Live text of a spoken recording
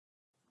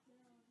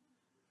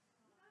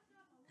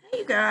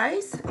you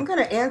guys. I'm going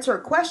to answer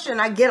a question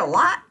I get a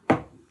lot.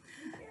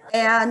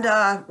 And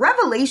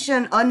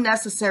Revelation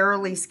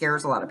unnecessarily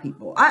scares a lot of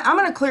people.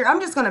 I'm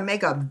just going to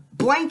make a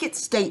blanket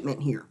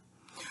statement here.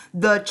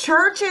 The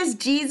churches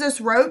Jesus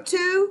wrote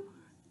to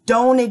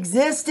don't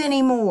exist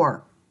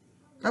anymore.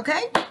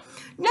 Okay?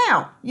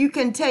 Now, you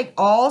can take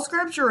all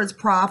scripture as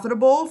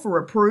profitable for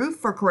reproof,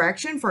 for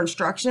correction, for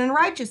instruction in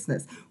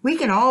righteousness. We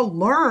can all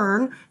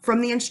learn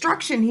from the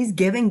instruction he's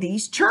giving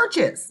these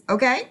churches.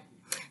 Okay?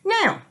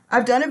 Now,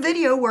 I've done a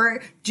video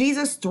where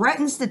Jesus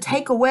threatens to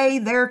take away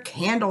their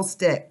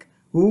candlestick.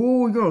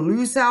 Oh, you're going to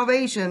lose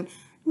salvation.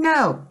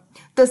 No,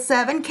 the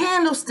 7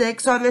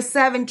 candlesticks are the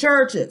 7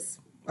 churches.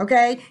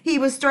 Okay? He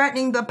was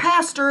threatening the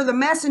pastor, the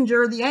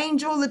messenger, the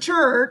angel, the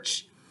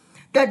church,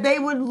 that they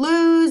would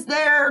lose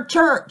their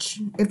church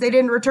if they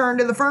didn't return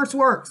to the first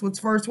works. What's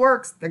first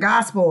works? The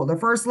gospel. The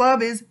first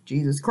love is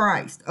Jesus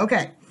Christ.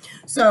 Okay,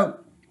 so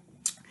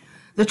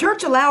the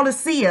church of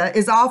Laodicea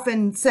is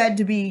often said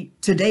to be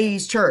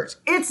today's church.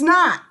 It's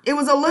not. It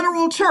was a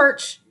literal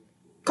church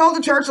called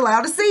the Church of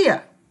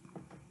Laodicea.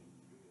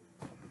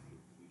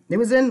 It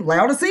was in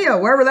Laodicea,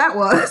 wherever that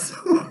was.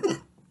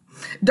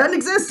 Doesn't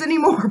exist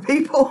anymore,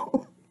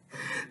 people.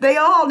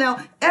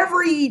 Now,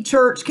 every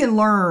church can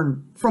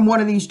learn from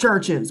one of these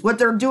churches what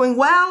they're doing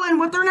well and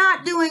what they're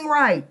not doing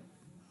right.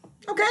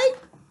 Okay?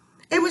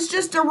 It was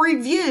just a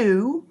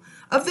review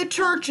of the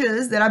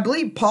churches that I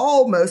believe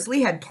Paul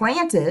mostly had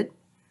planted.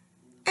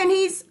 And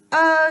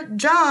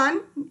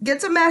John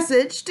gets a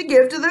message to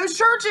give to those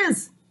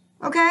churches.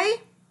 Okay?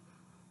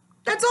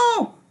 That's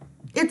all.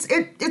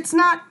 It's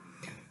not.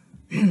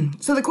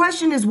 So the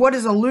question is, what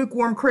is a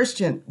lukewarm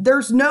Christian?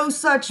 There's no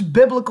such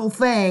biblical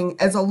thing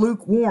as a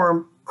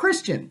lukewarm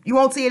Christian. You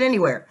won't see it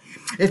anywhere.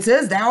 It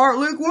says, thou art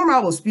lukewarm, I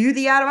will spew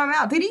thee out of my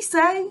mouth. Did he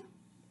say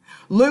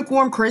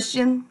lukewarm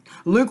Christian,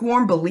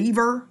 lukewarm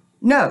believer?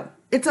 No,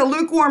 it's a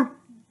lukewarm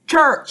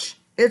church.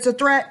 It's a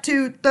threat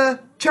to the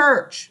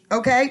church,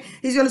 okay?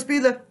 He's going to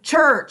spew the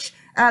church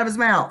out of his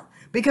mouth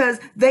because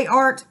they're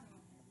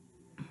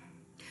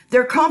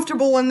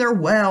comfortable in their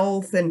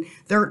wealth and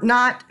they're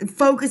not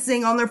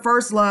focusing on their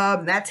first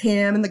love. That's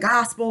him and the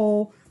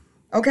gospel,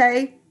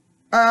 okay?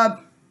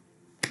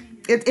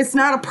 It's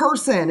not a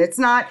person. He's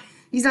not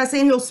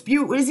saying he'll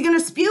spew. Is he going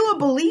to spew a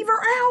believer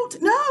out?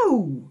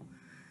 No.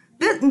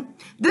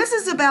 This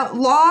is about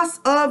loss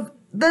of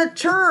the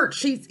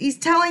church. He's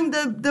telling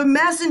the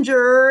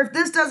messenger, if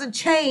this doesn't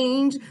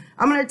change,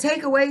 I'm going to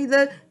take away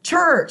the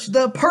church,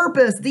 the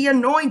purpose, the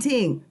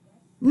anointing.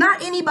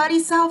 Not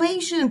anybody's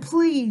salvation.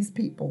 Please,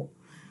 people,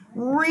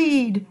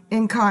 read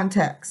in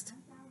context.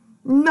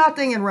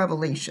 Nothing in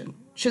Revelation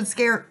should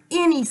scare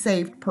any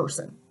saved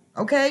person.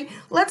 Okay,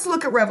 let's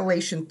look at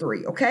Revelation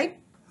 3, okay?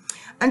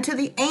 Unto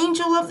the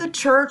angel of the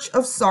church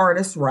of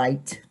Sardis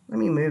write. Let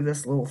me move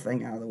this little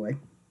thing out of the way.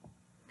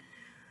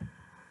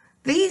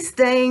 These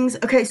things,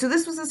 okay, so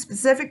this was a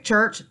specific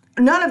church.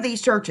 None of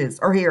these churches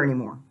are here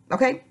anymore,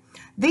 okay?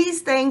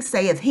 These things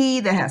saith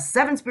he that has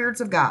 7 spirits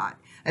of God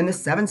and the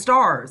 7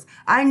 stars.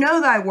 I know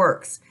thy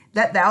works,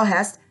 that thou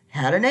hast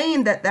had a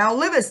name, that thou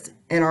livest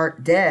and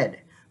art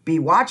dead. Be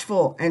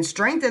watchful and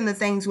strengthen the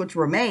things which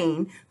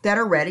remain that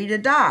are ready to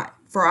die.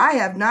 For I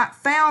have not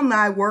found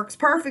thy works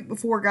perfect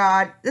before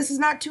God. This is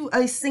not to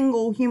a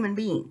single human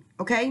being,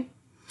 okay?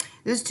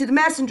 This is to the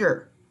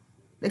messenger.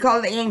 They call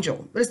it the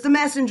angel, but it's the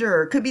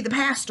messenger. It could be the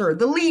pastor,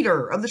 the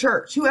leader of the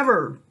church,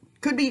 whoever.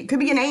 Could be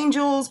an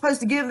angel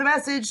supposed to give the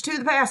message to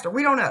the pastor.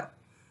 We don't know.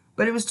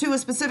 But it was to a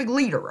specific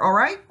leader, all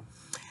right?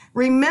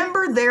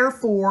 Remember,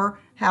 therefore,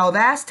 how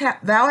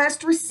thou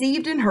hast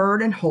received and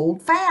heard, and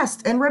hold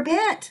fast and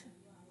repent.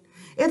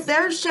 If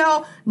thou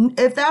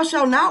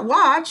shalt not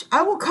watch,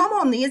 I will come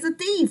on thee as a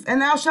thief,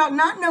 and thou shalt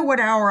not know what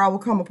hour I will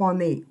come upon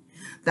thee.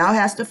 Thou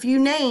hast a few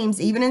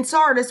names, even in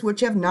Sardis, which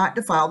have not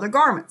defiled their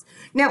garments.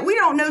 Now, we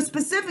don't know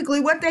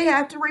specifically what they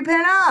have to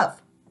repent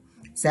of.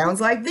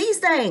 Sounds like these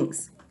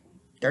things.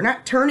 They're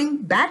not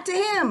turning back to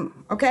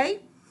him, okay?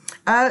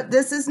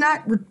 This is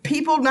not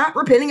people not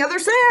repenting of their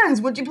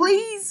sins, would you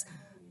please?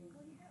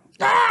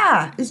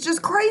 It's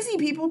just crazy,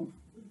 people.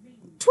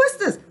 Twist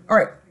this. All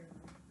right.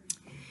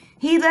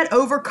 He that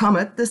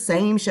overcometh, the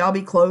same shall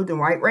be clothed in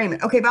white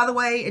raiment. Okay, by the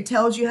way, it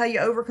tells you how you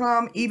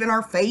overcome, even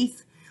our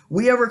faith.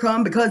 We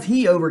overcome because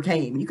he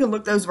overcame. You can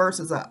look those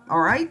verses up,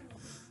 all right?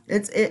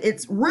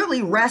 It's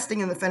really resting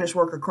in the finished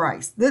work of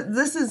Christ.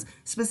 This is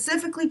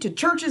specifically to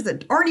churches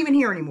that aren't even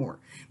here anymore.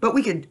 But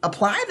we could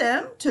apply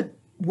them to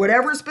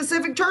whatever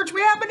specific church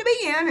we happen to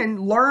be in and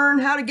learn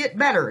how to get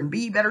better and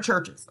be better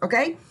churches,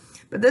 okay?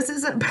 But this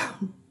isn't about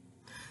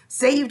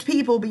saved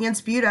people being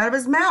spewed out of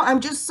his mouth. I'm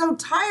just so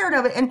tired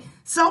of it. And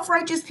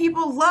self-righteous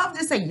people love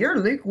to say, you're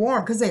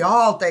lukewarm, because they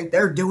all think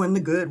they're doing the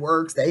good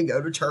works. They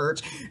go to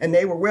church and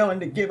they were willing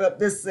to give up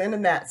this sin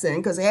and that sin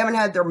because they haven't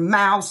had their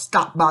mouths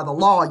stopped by the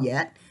law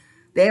yet.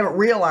 They haven't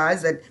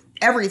realized that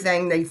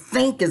everything they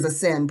think is a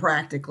sin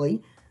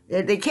practically.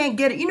 They can't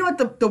get it. You know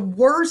what? The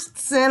worst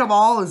sin of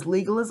all is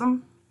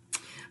legalism,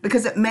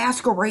 because it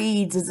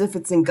masquerades as if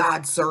it's in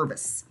God's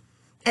service,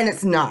 and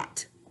it's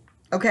not.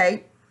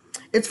 Okay?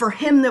 It's for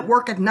him that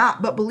worketh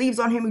not, but believes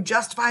on him who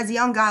justifies the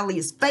ungodly.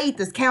 His faith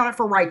is counted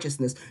for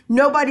righteousness.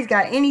 Nobody's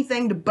got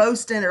anything to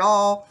boast in at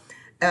all.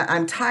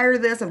 I'm tired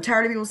of this. I'm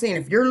tired of people saying,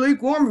 if you're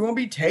lukewarm, you won't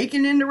be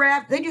taken into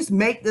wrath. They just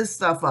make this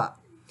stuff up.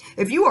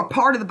 If you are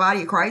part of the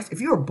body of Christ, if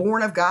you are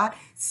born of God,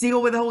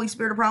 sealed with the Holy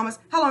Spirit of promise,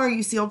 how long are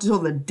you sealed? Till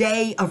the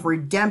day of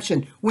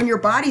redemption, when your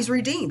body's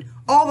redeemed.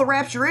 All the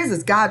rapture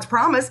is God's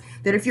promise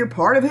that if you're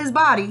part of his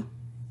body,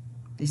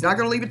 he's not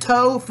going to leave a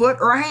toe, a foot,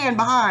 or a hand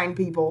behind,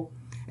 people.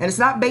 And it's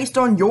not based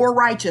on your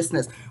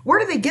righteousness. Where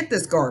do they get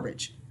this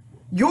garbage?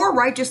 Your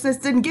righteousness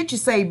didn't get you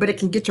saved, but it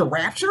can get you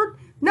raptured?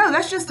 No,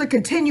 that's just a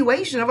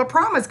continuation of a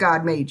promise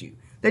God made you,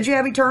 that you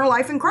have eternal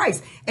life in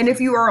Christ. And if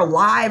you are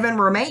alive and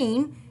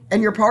remain,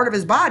 and you're part of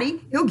his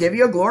body, he'll give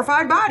you a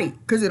glorified body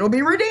because it'll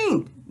be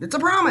redeemed. It's a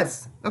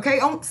promise.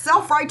 Okay?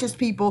 Self-righteous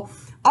people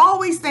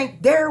always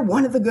think they're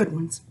one of the good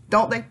ones,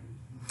 don't they?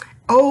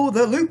 Oh,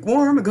 the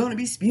lukewarm are going to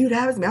be spewed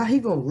out of his mouth.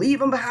 He's going to leave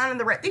them behind in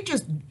the rest. They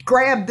just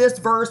grab this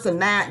verse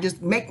and that,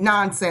 just make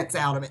nonsense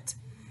out of it.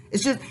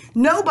 It's just,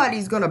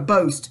 nobody's going to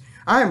boast,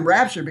 I'm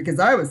raptured because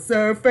I was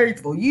so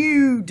faithful.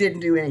 You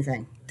didn't do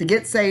anything to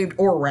get saved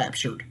or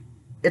raptured.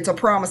 It's a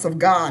promise of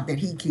God that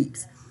he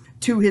keeps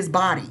to his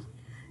body.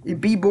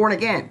 Be born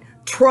again.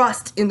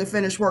 Trust in the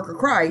finished work of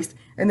Christ,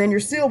 and then you're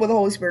sealed with the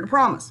Holy Spirit of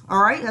promise.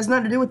 All right? It has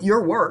nothing to do with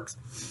your works.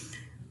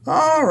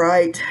 All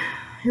right.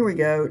 Here we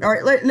go. All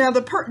right. Now,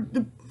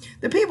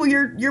 the people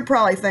you're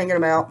probably thinking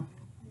about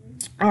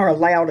are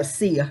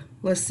Laodicea.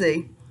 Let's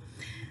see.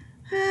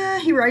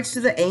 He writes to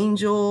the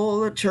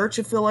angel, the church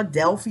of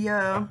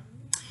Philadelphia.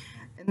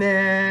 And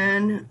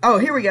then, oh,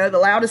 here we go. The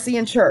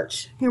Laodicean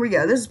church. Here we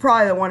go. This is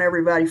probably the one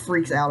everybody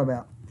freaks out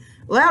about.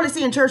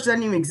 Laodicean church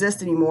doesn't even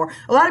exist anymore.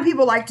 A lot of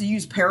people like to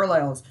use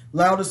parallels.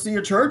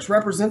 Laodicea church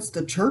represents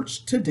the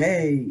church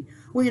today.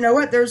 Well, you know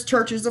what? There's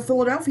churches of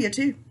Philadelphia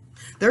too.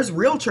 There's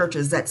real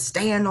churches that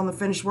stand on the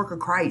finished work of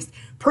Christ,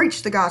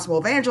 preach the gospel,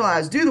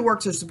 evangelize, do the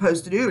works they're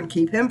supposed to do, and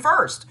keep him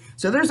first.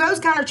 So there's those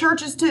kind of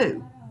churches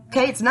too.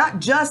 Okay, it's not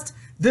just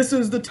this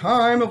is the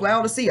time of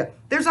Laodicea.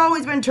 There's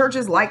always been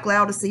churches like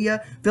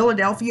Laodicea,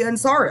 Philadelphia, and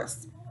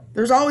Sardis.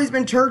 There's always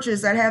been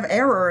churches that have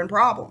error and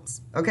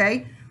problems.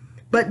 Okay?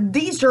 But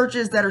these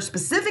churches that are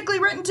specifically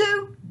written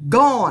to,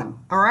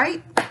 gone, all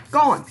right?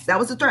 Gone. That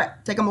was the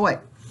threat. Take them away.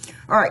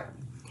 All right.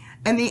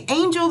 And the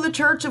angel of the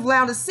church of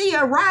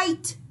Laodicea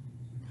write,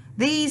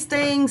 these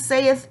things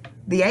saith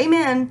the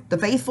Amen, the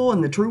faithful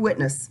and the true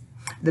witness,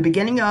 the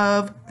beginning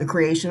of the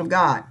creation of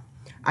God.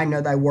 I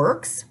know thy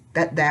works,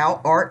 that thou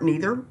art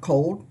neither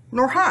cold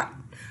nor hot.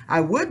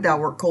 I would thou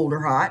wert cold or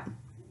hot.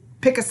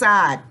 Pick a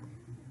side.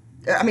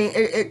 I mean,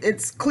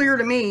 it's clear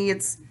to me,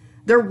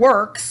 their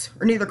works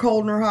are neither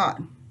cold nor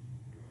hot.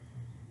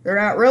 They're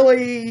not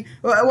really,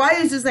 why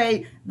is to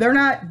say they're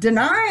not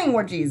denying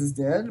what Jesus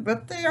did,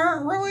 but they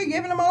aren't really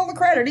giving him all the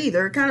credit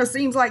either. It kind of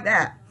seems like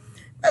that.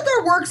 But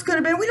their works could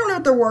have been, we don't know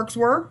what their works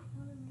were.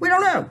 We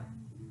don't know.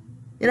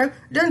 You know,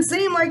 it doesn't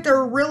seem like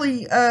they're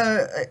really,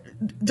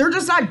 they're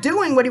just not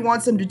doing what he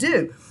wants them to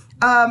do.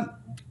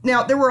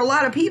 Now, there were a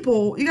lot of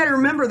people, you got to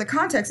remember the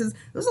context is,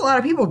 there was a lot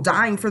of people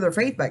dying for their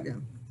faith back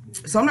then.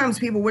 Sometimes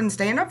people wouldn't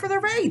stand up for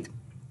their faith.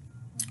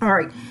 All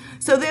right.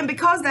 So then,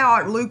 because thou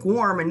art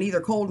lukewarm and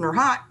neither cold nor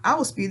hot, I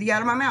will spew thee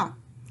out of my mouth.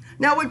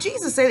 Now, what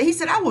Jesus said, he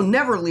said, I will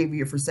never leave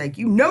you or forsake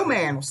you. No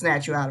man will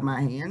snatch you out of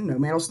my hand. No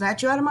man will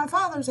snatch you out of my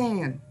Father's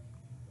hand.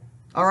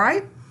 All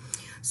right.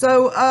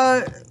 So,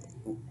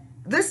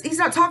 he's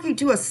not talking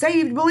to a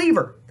saved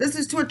believer. This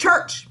is to a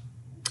church.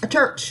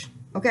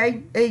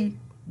 Okay. A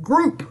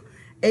group,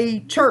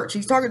 a church.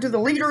 He's talking to the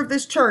leader of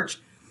this church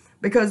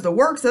because the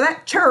works of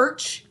that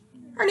church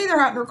are neither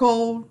hot nor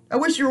cold. I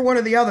wish you were one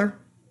or the other.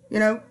 You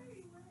know,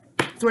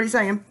 that's what he's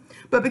saying.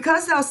 But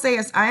because thou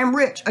sayest, I am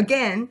rich,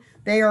 again,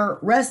 they are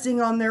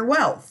resting on their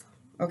wealth,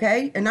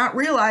 okay? And not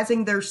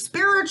realizing they're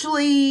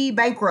spiritually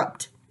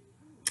bankrupt.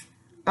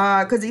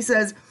 Because he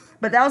says,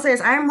 but thou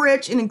sayest, I am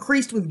rich and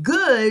increased with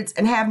goods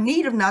and have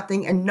need of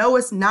nothing and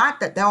knowest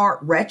not that thou art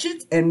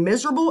wretched and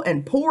miserable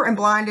and poor and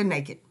blind and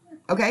naked,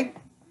 okay?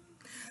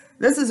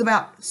 This is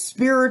about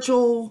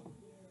spiritual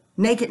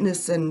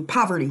nakedness and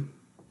poverty.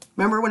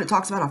 Remember when it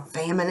talks about a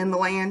famine in the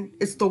land?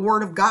 It's the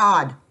word of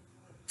God.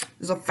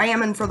 There's a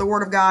famine for the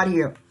word of God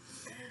here.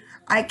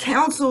 I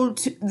counsel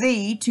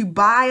thee to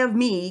buy of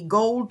me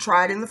gold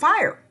tried in the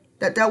fire.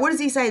 What does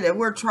he say? That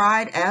we're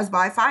tried as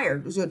by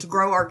fire, so to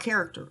grow our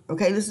character.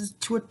 Okay, this is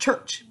to a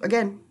church.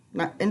 Again,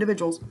 not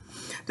individuals.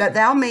 That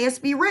thou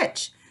mayest be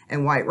rich,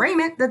 and white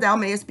raiment, that thou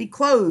mayest be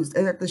clothed,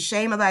 and that the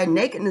shame of thy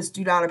nakedness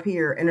do not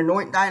appear, and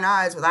anoint thine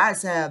eyes with eye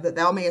salve, that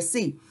thou mayest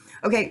see.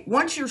 Okay,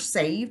 once you're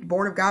saved,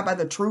 born of God by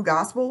the true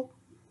gospel,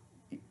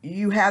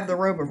 you have the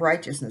robe of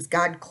righteousness.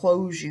 God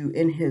clothes you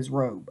in his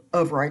robe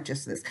of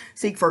righteousness.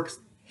 Seek first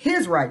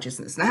his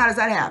righteousness. Now, how does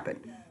that happen?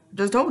 I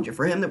just told you,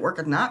 for him that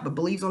worketh not, but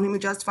believes on him who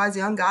justifies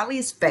the ungodly,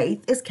 his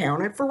faith is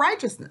counted for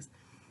righteousness.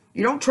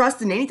 You don't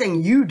trust in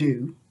anything you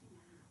do.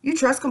 You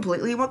trust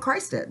completely in what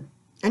Christ did,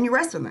 and you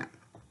rest in that.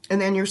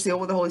 And then you're sealed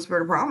with the Holy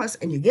Spirit of promise,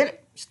 and you get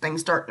it.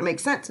 Things start to make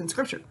sense in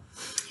Scripture.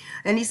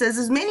 And he says,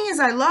 as many as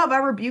I love, I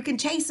rebuke and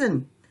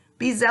chasten.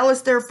 Be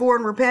zealous, therefore,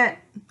 and repent.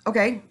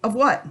 Okay, of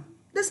what?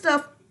 This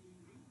stuff.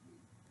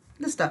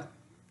 This stuff.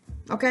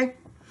 Okay?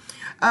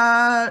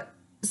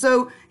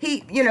 So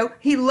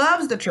he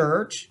loves the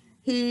church.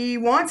 He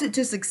wants it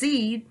to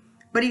succeed,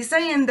 but he's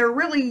saying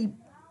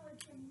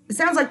it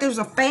sounds like there's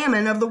a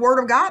famine of the word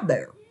of God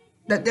there.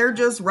 That they're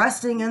just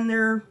resting in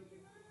their,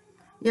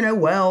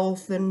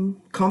 wealth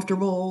and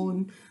comfortable,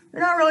 and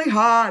they're not really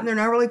hot and they're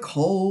not really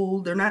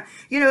cold. They're not,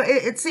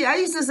 see, I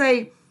used to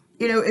say,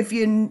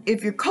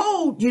 if you're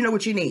cold, you know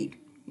what you need.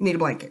 You need a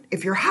blanket.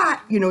 If you're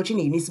hot, you know what you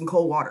need. You need some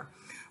cold water.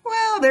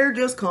 Well, they're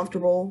just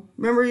comfortable.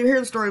 Remember, you hear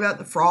the story about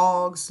the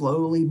frog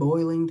slowly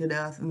boiling to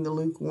death in the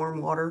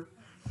lukewarm water.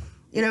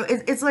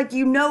 It's like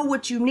you know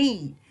what you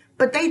need,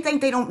 but they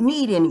think they don't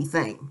need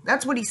anything.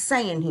 That's what he's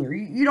saying here.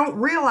 You don't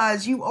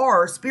realize you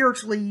are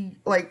spiritually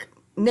like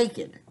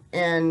naked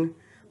and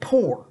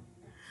poor.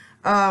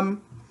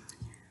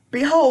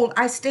 Behold,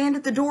 I stand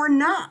at the door and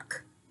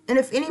knock. And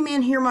if any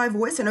man hear my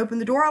voice and open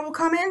the door, I will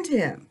come in to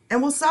him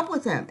and will sup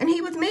with him and he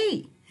with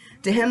me.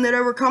 To him that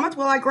overcometh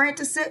will I grant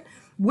to sit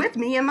with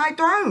me in my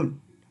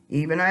throne,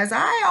 even as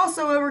I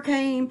also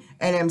overcame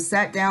and am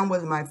sat down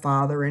with my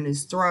Father in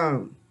his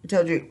throne. I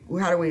told you,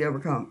 how do we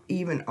overcome?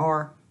 Even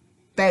our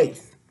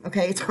faith.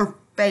 Okay, it's our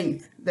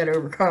faith that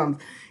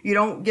overcomes. You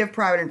don't give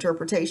private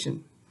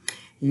interpretation.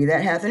 He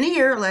that hath an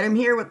ear, let him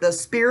hear what the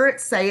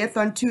Spirit saith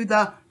unto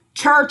the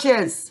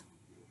churches.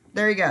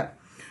 There you go.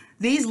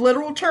 These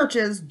literal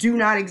churches do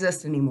not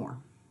exist anymore.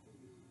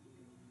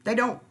 They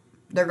don't.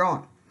 They're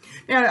gone.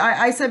 Now,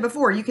 I said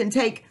before, you can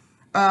take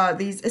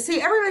these.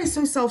 See, everybody's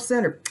so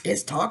self-centered.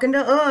 It's talking to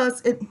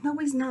us. No,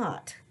 he's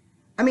not.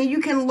 I mean, you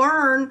can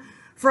learn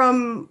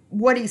from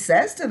what he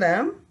says to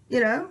them,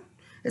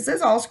 It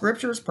says all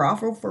scripture is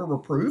profitable for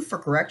reproof, for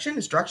correction,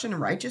 instruction,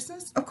 and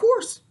righteousness. Of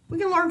course, we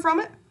can learn from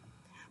it.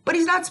 But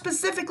he's not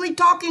specifically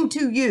talking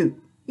to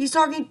you. He's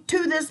talking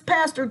to this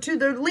pastor, to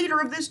the leader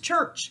of this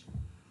church.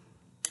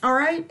 All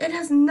right? It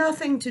has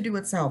nothing to do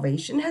with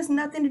salvation. It has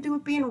nothing to do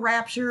with being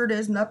raptured. It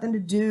has nothing to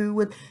do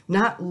with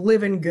not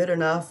living good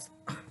enough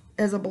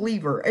as a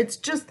believer. It's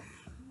just,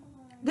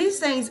 these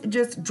things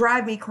just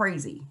drive me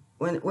crazy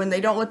when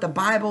they don't let the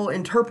Bible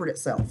interpret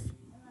itself.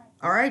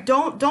 All right?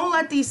 Don't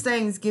let these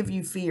things give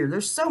you fear.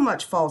 There's so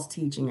much false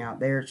teaching out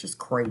there. It's just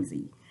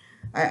crazy.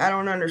 I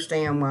don't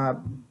understand why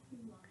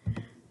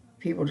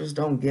people just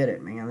don't get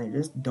it, man. They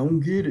just don't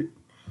get it.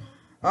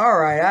 All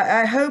right.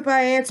 I hope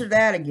I answered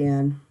that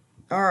again.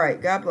 All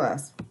right. God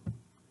bless.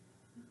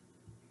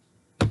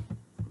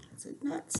 That's it. Nuts.